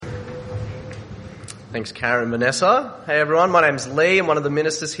Thanks, Karen and Vanessa. Hey everyone, my name's Leigh. I'm one of the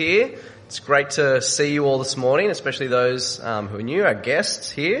ministers here. It's great to see you all this morning, especially those who are new, our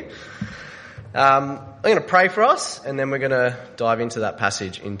guests here. I'm going to pray for us, and then we're going to dive into that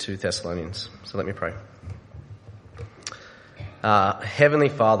passage in 2 Thessalonians. So let me pray. Heavenly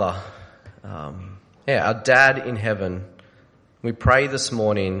Father, our Dad in heaven, we pray this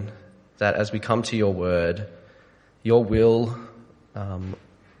morning that as we come to your word, your will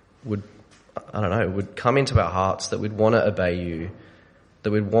would come into our hearts, that we'd want to obey you,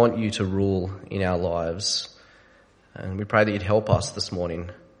 that we'd want you to rule in our lives. And we pray that you'd help us this morning.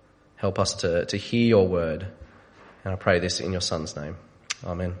 Help us to hear your word. And I pray this in your Son's name.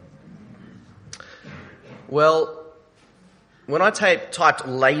 Amen. Well, when I typed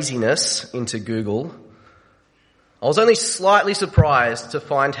laziness into Google, I was only slightly surprised to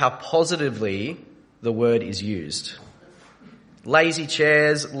find how positively the word is used. Lazy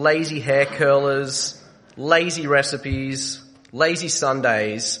chairs, lazy hair curlers, lazy recipes, lazy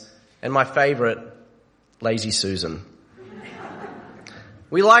Sundays, and my favourite, lazy Susan.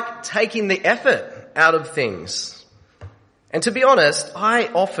 We like taking the effort out of things. And to be honest, I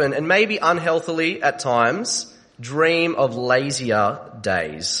often, and maybe unhealthily at times, dream of lazier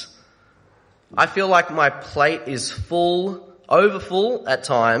days. I feel like my plate is full, overfull at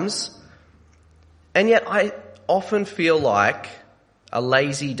times, and yet I often feel like a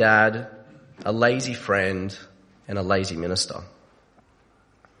lazy dad, a lazy friend, and a lazy minister.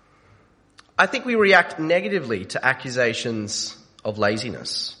 I think we react negatively to accusations of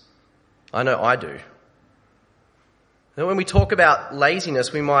laziness. I know I do. And when we talk about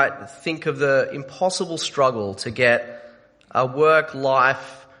laziness, we might think of the impossible struggle to get a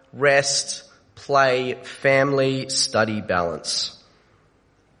work-life, rest, play, family, study balance.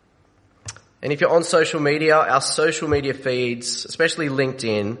 And if you're on social media, our social media feeds, especially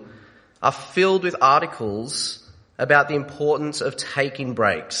LinkedIn, are filled with articles about the importance of taking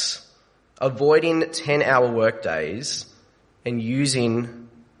breaks, avoiding 10-hour work days, and using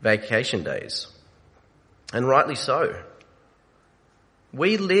vacation days. And rightly so.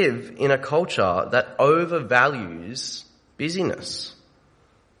 We live in a culture that overvalues busyness.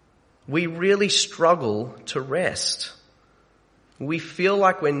 We really struggle to rest. We feel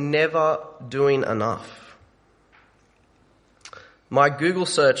like we're never doing enough. My Google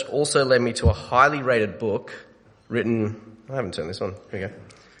search also led me to a highly rated book written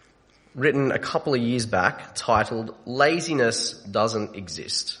a couple of years back, titled Laziness Doesn't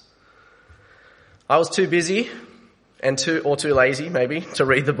Exist. I was too busy and too lazy maybe to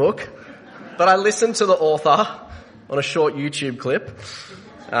read the book, but I listened to the author on a short YouTube clip,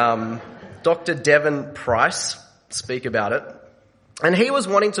 Dr. Devon Price, speak about it. And he was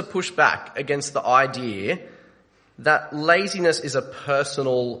wanting to push back against the idea that laziness is a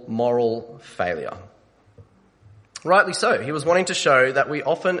personal moral failure. Rightly so. He was wanting to show that we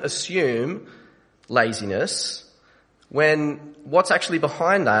often assume laziness when what's actually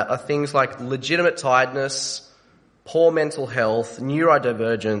behind that are things like legitimate tiredness, poor mental health,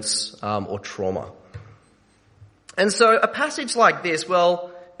 neurodivergence, or trauma. And so a passage like this,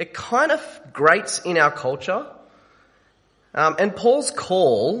 well, it kind of grates in our culture. And Paul's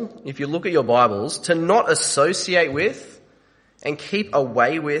call, if you look at your Bibles, to not associate with and keep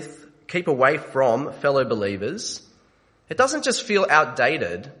away from fellow believers, it doesn't just feel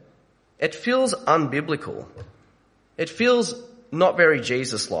outdated, it feels unbiblical. It feels not very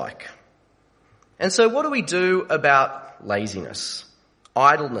Jesus-like. And so what do we do about laziness,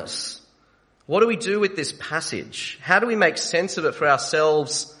 idleness? What do we do with this passage? How do we make sense of it for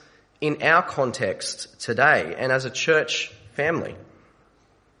ourselves in our context today and as a church family?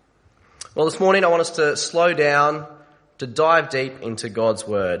 Well, this morning I want us to slow down, to dive deep into God's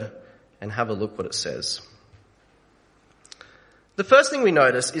word and have a look what it says. The first thing we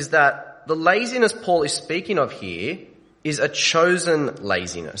notice is that the laziness Paul is speaking of here is a chosen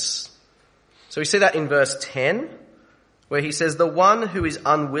laziness. So we see that in verse 10, where he says, "The one who is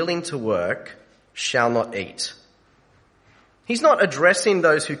unwilling to work shall not eat." He's not addressing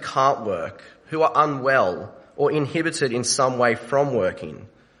those who can't work, who are unwell, or inhibited in some way from working,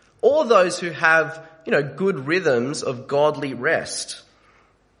 or those who have, good rhythms of godly rest.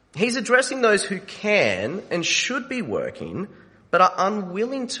 He's addressing those who can and should be working, but are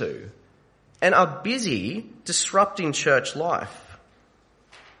unwilling to, and are busy disrupting church life.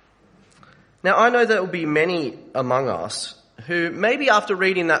 Now, I know there will be many among us who maybe after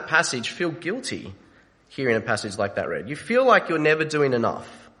reading that passage feel guilty hearing a passage like that read. You feel like you're never doing enough.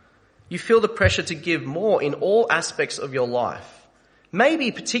 You feel the pressure to give more in all aspects of your life,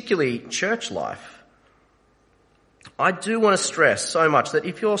 maybe particularly church life. I do want to stress so much that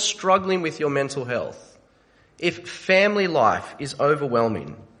if you're struggling with your mental health, if family life is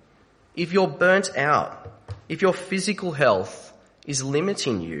overwhelming, if you're burnt out, if your physical health is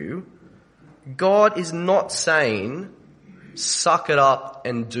limiting you, God is not saying, suck it up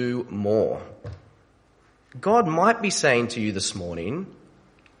and do more. God might be saying to you this morning,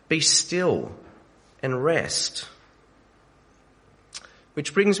 be still and rest.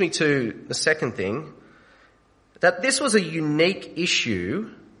 Which brings me to the second thing, that this was a unique issue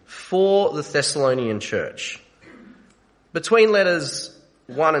for the Thessalonian church. Between letters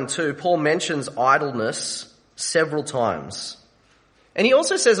 1 and 2, Paul mentions idleness several times. And he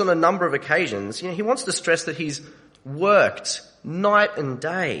also says on a number of occasions, he wants to stress that he's worked night and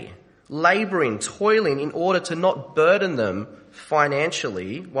day, labouring, toiling in order to not burden them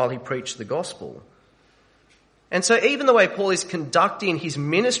financially while he preached the gospel. And so even the way Paul is conducting his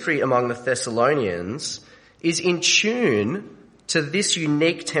ministry among the Thessalonians is in tune to this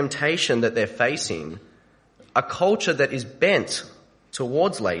unique temptation that they're facing, a culture that is bent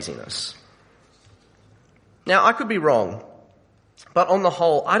towards laziness. Now, I could be wrong, but on the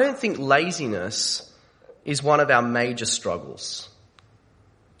whole, I don't think laziness is one of our major struggles.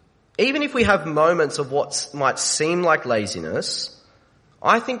 Even if we have moments of what might seem like laziness,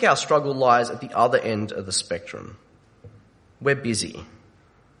 I think our struggle lies at the other end of the spectrum. We're busy.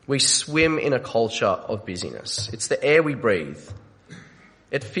 We swim in a culture of busyness. It's the air we breathe.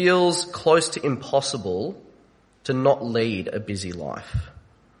 It feels close to impossible to not lead a busy life.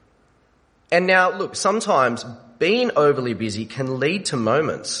 And now, look, sometimes being overly busy can lead to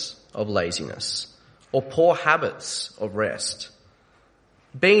moments of laziness or poor habits of rest.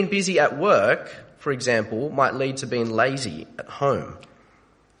 Being busy at work, for example, might lead to being lazy at home.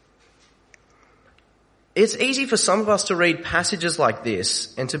 It's easy for some of us to read passages like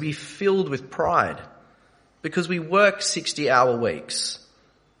this and to be filled with pride because we work 60-hour weeks,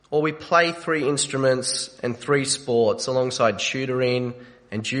 or we play 3 instruments and 3 sports alongside tutoring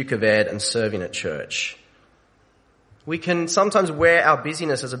and Duke of Ed and serving at church. We can sometimes wear our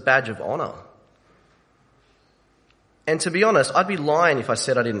busyness as a badge of honour. And to be honest, I'd be lying if I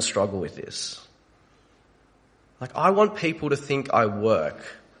said I didn't struggle with this. I want people to think I work,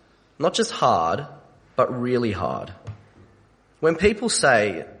 not just hard, but really hard. When people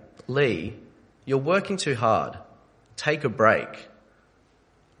say, Leigh, you're working too hard, take a break,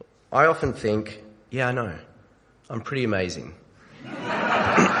 I often think, yeah, I know, I'm pretty amazing.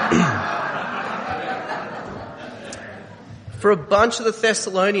 For a bunch of the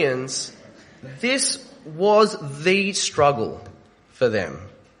Thessalonians, this was the struggle for them.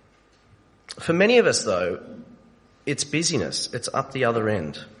 For many of us, though, it's busyness. It's up the other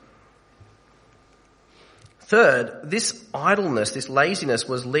end. Third, this idleness, this laziness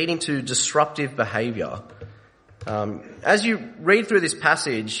was leading to disruptive behaviour. As you read through this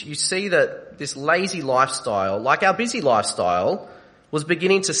passage, you see that this lazy lifestyle, like our busy lifestyle, was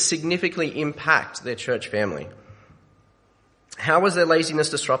beginning to significantly impact their church family. How was their laziness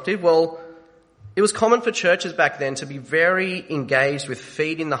disruptive? Well, it was common for churches back then to be very engaged with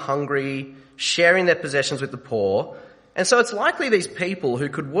feeding the hungry, sharing their possessions with the poor. And so it's likely these people who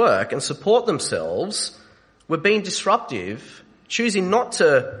could work and support themselves were being disruptive, choosing not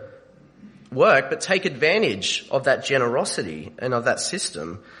to work but take advantage of that generosity and of that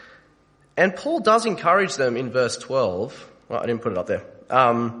system. And Paul does encourage them in verse 12, well, I didn't put it up there,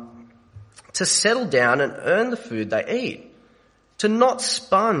 to settle down and earn the food they eat, to not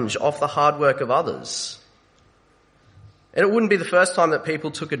sponge off the hard work of others. And it wouldn't be the first time that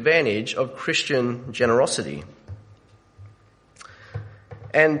people took advantage of Christian generosity.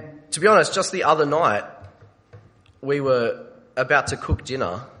 And to be honest, just the other night, we were about to cook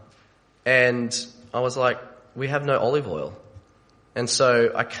dinner and I was like, we have no olive oil. And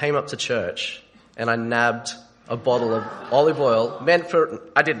so I came up to church and I nabbed a bottle of olive oil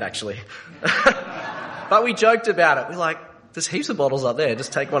I didn't actually. But we joked about it. We're like, there's heaps of bottles up there.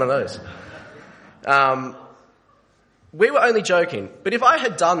 Just take one of those. We were only joking. But if I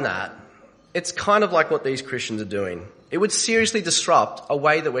had done that, it's kind of like what these Christians are doing. It would seriously disrupt a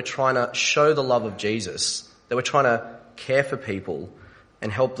way that we're trying to show the love of Jesus, that we're trying to care for people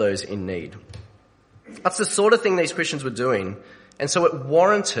and help those in need. That's the sort of thing these Christians were doing, and so it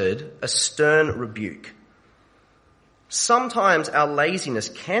warranted a stern rebuke. Sometimes our laziness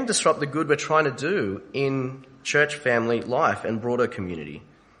can disrupt the good we're trying to do in church family life and broader community.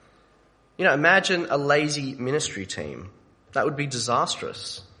 Imagine a lazy ministry team. That would be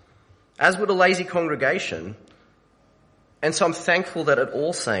disastrous, as would a lazy congregation. And so I'm thankful that at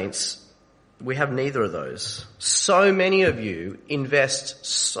All Saints, we have neither of those. So many of you invest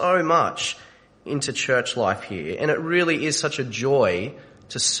so much into church life here, and it really is such a joy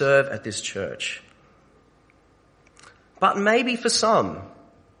to serve at this church. But maybe for some,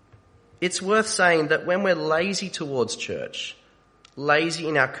 it's worth saying that when we're lazy towards church, lazy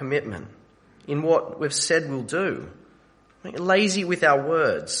in our commitment, in what we've said we'll do, lazy with our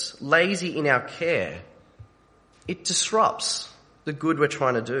words, lazy in our care, it disrupts the good we're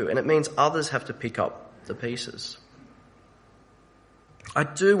trying to do, and it means others have to pick up the pieces. I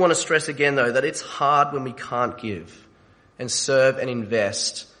do want to stress again, though, that it's hard when we can't give and serve and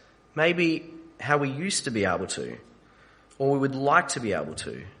invest maybe how we used to be able to, or we would like to be able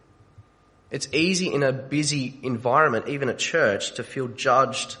to. It's easy in a busy environment, even at church, to feel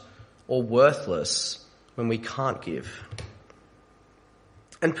judged or worthless when we can't give.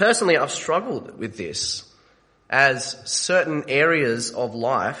 And personally, I've struggled with this as certain areas of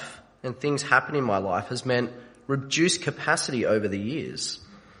life and things happen in my life has meant reduced capacity over the years.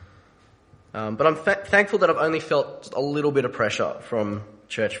 But I'm thankful that I've only felt a little bit of pressure from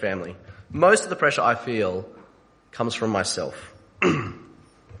church family. Most of the pressure I feel comes from myself.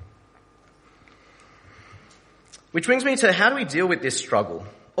 Which brings me to, how do we deal with this struggle?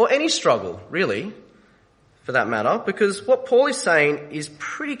 Or any struggle, really, for that matter, because what Paul is saying is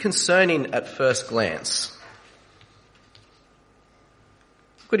pretty concerning at first glance.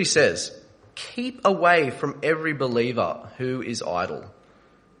 Look what he says. Keep away from every believer who is idle.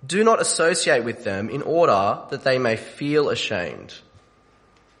 Do not associate with them in order that they may feel ashamed.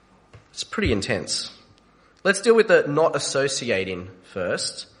 It's pretty intense. Let's deal with the not associating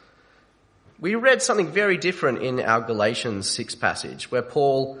first. We read something very different in our Galatians 6 passage, where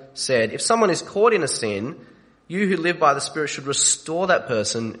Paul said, if someone is caught in a sin, you who live by the Spirit should restore that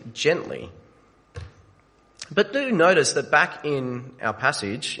person gently. But do notice that back in our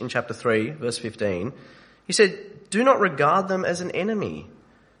passage, in chapter 3, verse 15, he said, do not regard them as an enemy,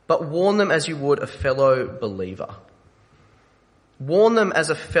 but warn them as you would a fellow believer. Warn them as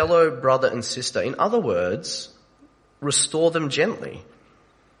a fellow brother and sister. In other words, restore them gently.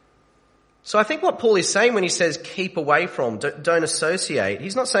 So I think what Paul is saying when he says keep away from, don't associate,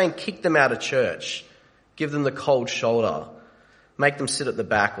 he's not saying kick them out of church, give them the cold shoulder, make them sit at the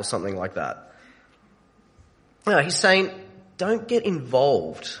back or something like that. No, he's saying don't get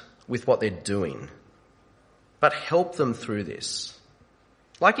involved with what they're doing, but help them through this.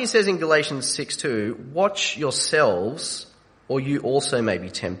 Like he says in Galatians 6:2, watch yourselves or you also may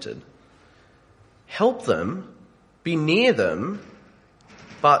be tempted. Help them, be near them,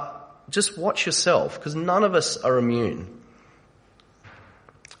 but just watch yourself, because none of us are immune.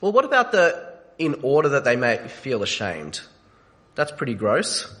 Well, what about the in order that they may feel ashamed? That's pretty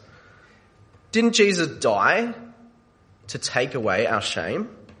gross. Didn't Jesus die to take away our shame?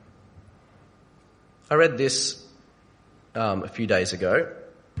 I read this a few days ago.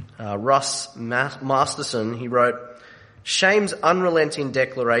 Russ Masterson, he wrote, shame's unrelenting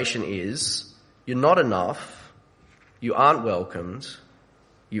declaration is, you're not enough, you aren't welcomed,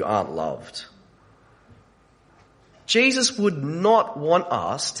 you aren't loved. Jesus would not want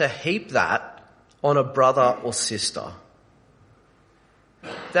us to heap that on a brother or sister.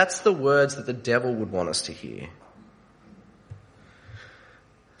 That's the words that the devil would want us to hear.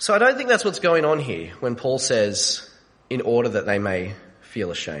 So I don't think that's what's going on here when Paul says, in order that they may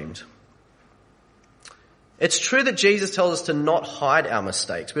feel ashamed. It's true that Jesus tells us to not hide our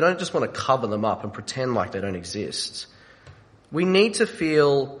mistakes. We don't just want to cover them up and pretend like they don't exist. We need to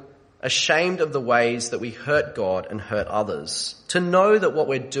feel ashamed of the ways that we hurt God and hurt others, to know that what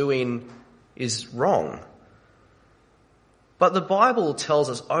we're doing is wrong. But the Bible tells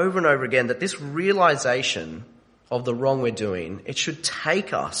us over and over again that this realization of the wrong we're doing, it should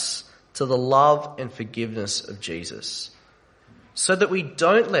take us to the love and forgiveness of Jesus, so that we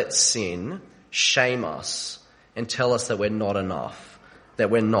don't let sin shame us and tell us that we're not enough, that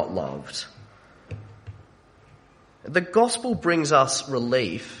we're not loved. The gospel brings us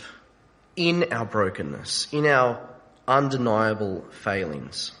relief in our brokenness, in our undeniable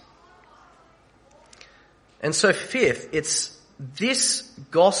failings. And so fifth, it's this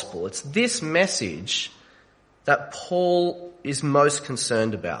gospel, it's this message that Paul is most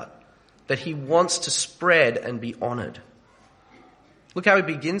concerned about, that he wants to spread and be honoured. Look how he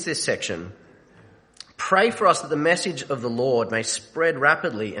begins this section. Pray for us that the message of the Lord may spread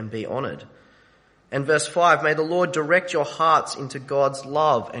rapidly and be honoured. And verse 5, may the Lord direct your hearts into God's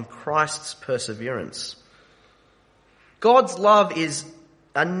love and Christ's perseverance. God's love is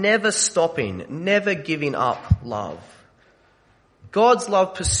a never stopping, never giving up love. God's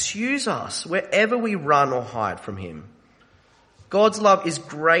love pursues us wherever we run or hide from him. God's love is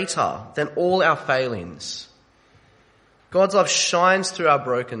greater than all our failings. God's love shines through our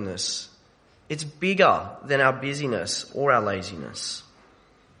brokenness. It's bigger than our busyness or our laziness.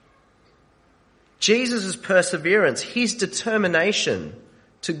 Jesus' perseverance, his determination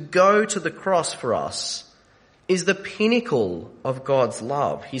to go to the cross for us, is the pinnacle of God's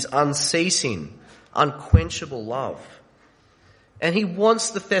love, his unceasing, unquenchable love. And he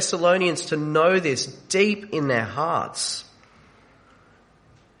wants the Thessalonians to know this deep in their hearts.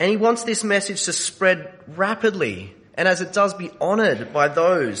 And he wants this message to spread rapidly, and as it does, be honoured by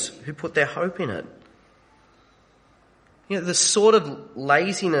those who put their hope in it. You know, the sort of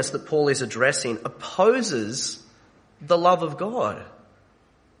laziness that Paul is addressing opposes the love of God.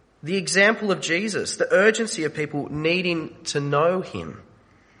 The example of Jesus, the urgency of people needing to know him.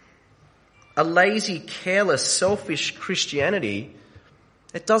 A lazy, careless, selfish Christianity,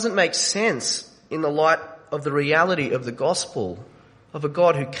 it doesn't make sense in the light of the reality of the gospel, of a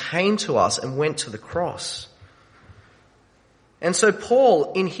God who came to us and went to the cross. And so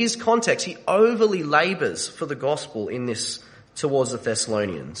Paul, in his context, he overly labours for the gospel in this towards the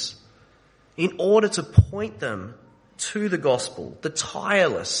Thessalonians in order to point them to the gospel, the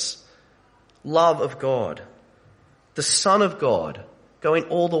tireless love of God, the Son of God going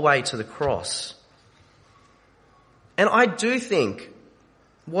all the way to the cross. And I do think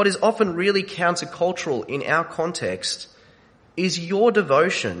what is often really countercultural in our context is your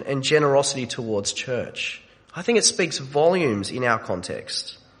devotion and generosity towards church. I think it speaks volumes in our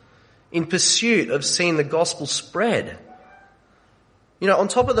context, in pursuit of seeing the gospel spread. You know, on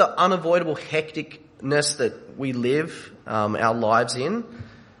top of the unavoidable hecticness that we live our lives in,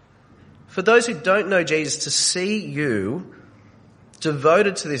 for those who don't know Jesus, to see you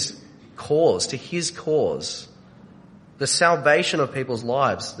devoted to this cause, to his cause, the salvation of people's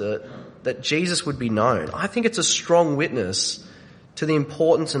lives, that Jesus would be known, I think it's a strong witness to the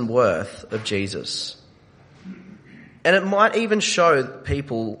importance and worth of Jesus. And it might even show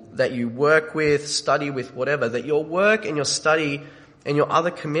people that you work with, study with, whatever, that your work and your study and your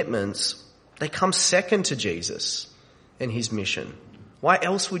other commitments, they come second to Jesus and his mission. Why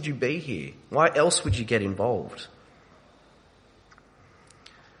else would you be here? Why else would you get involved?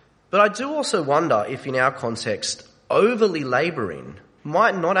 But I do also wonder if in our context, overly labouring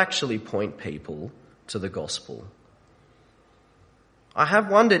might not actually point people to the gospel. I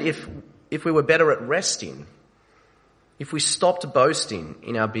have wondered if we were better at resting, if we stopped boasting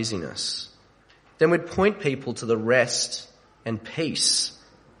in our busyness, then we'd point people to the rest and peace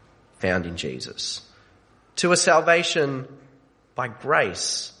found in Jesus, to a salvation by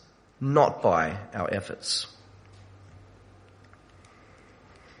grace, not by our efforts.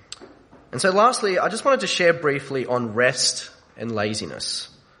 And so lastly, I just wanted to share briefly on rest and laziness.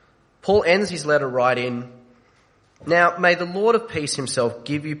 Paul ends his letter writing, "Now may the Lord of peace himself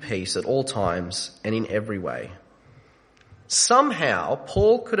give you peace at all times and in every way." Somehow,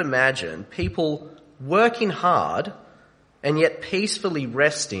 Paul could imagine people working hard and yet peacefully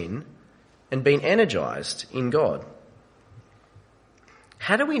resting and being energized in God.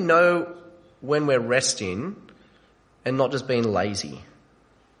 How do we know when we're resting and not just being lazy?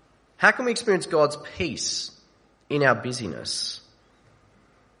 How can we experience God's peace in our busyness?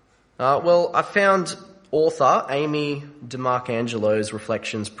 Well, I found author Amy DeMarcangelo's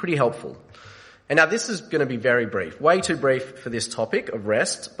reflections pretty helpful. And now this is going to be very brief, way too brief for this topic of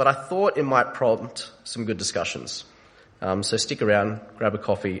rest, but I thought it might prompt some good discussions. So stick around, grab a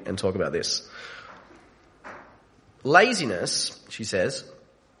coffee and talk about this. Laziness, she says,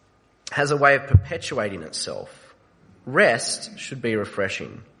 has a way of perpetuating itself. Rest should be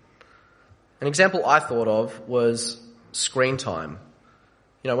refreshing. An example I thought of was screen time.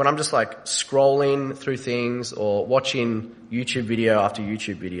 You know, when I'm just like scrolling through things or watching YouTube video after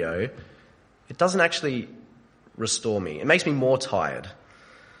YouTube video, it doesn't actually restore me. It makes me more tired.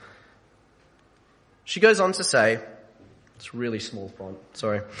 She goes on to say, it's really small font,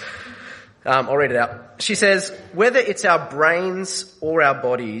 sorry. I'll read it out. She says, whether it's our brains or our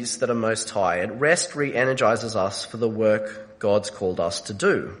bodies that are most tired, rest re-energizes us for the work God's called us to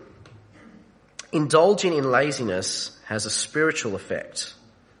do. Indulging in laziness has a spiritual effect.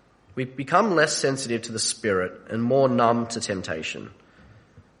 We become less sensitive to the spirit and more numb to temptation.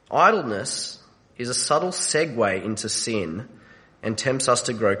 Idleness is a subtle segue into sin and tempts us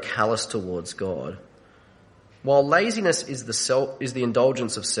to grow callous towards God. While laziness is the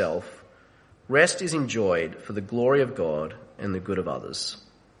indulgence of self, rest is enjoyed for the glory of God and the good of others.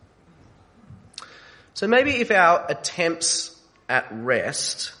 So maybe if our attempts at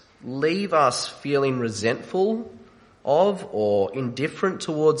rest leave us feeling resentful of or indifferent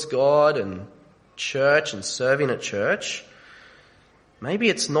towards God and church and serving at church, maybe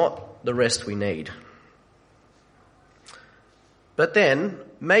it's not the rest we need. But then,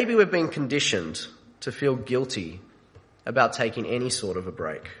 maybe we've been conditioned to feel guilty about taking any sort of a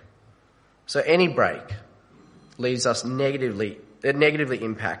break. So any break leaves us negatively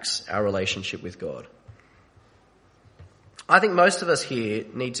impacts our relationship with God. I think most of us here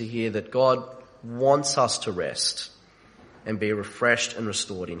need to hear that God wants us to rest and be refreshed and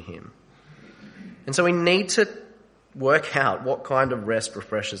restored in him. And so we need to work out what kind of rest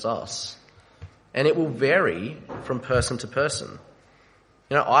refreshes us. And it will vary from person to person.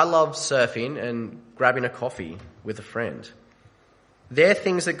 I love surfing and grabbing a coffee with a friend. They're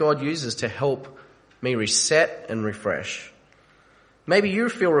things that God uses to help me reset and refresh. Maybe you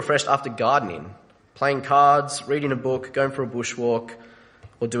feel refreshed after gardening, playing cards, reading a book, going for a bushwalk,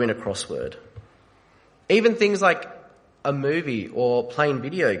 or doing a crossword. Even things like a movie or playing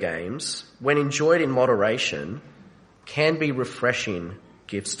video games, when enjoyed in moderation, can be refreshing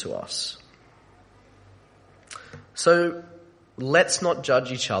gifts to us. So let's not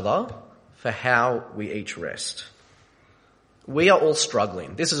judge each other for how we each rest. We are all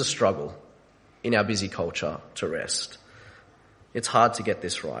struggling. This is a struggle in our busy culture to rest. It's hard to get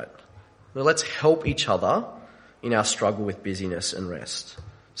this right. But let's help each other in our struggle with busyness and rest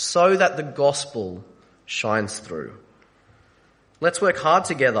so that the gospel shines through. Let's work hard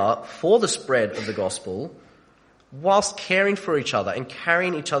together for the spread of the gospel whilst caring for each other and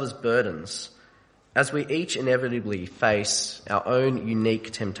carrying each other's burdens as we each inevitably face our own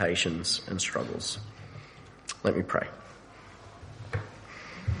unique temptations and struggles. Let me pray.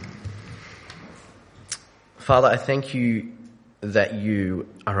 Father, I thank you that you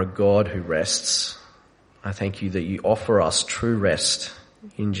are a God who rests. I thank you that you offer us true rest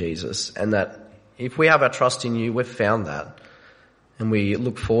in Jesus, and that if we have our trust in you, we've found that. And we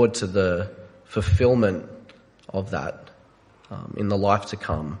look forward to the fulfillment of that in the life to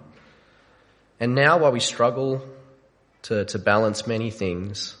come. And now, while we struggle to balance many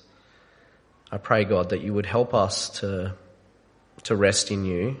things, I pray, God, that you would help us to rest in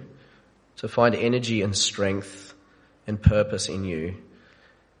you, to find energy and strength and purpose in you.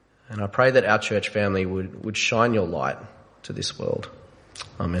 And I pray that our church family would shine your light to this world.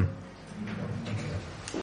 Amen.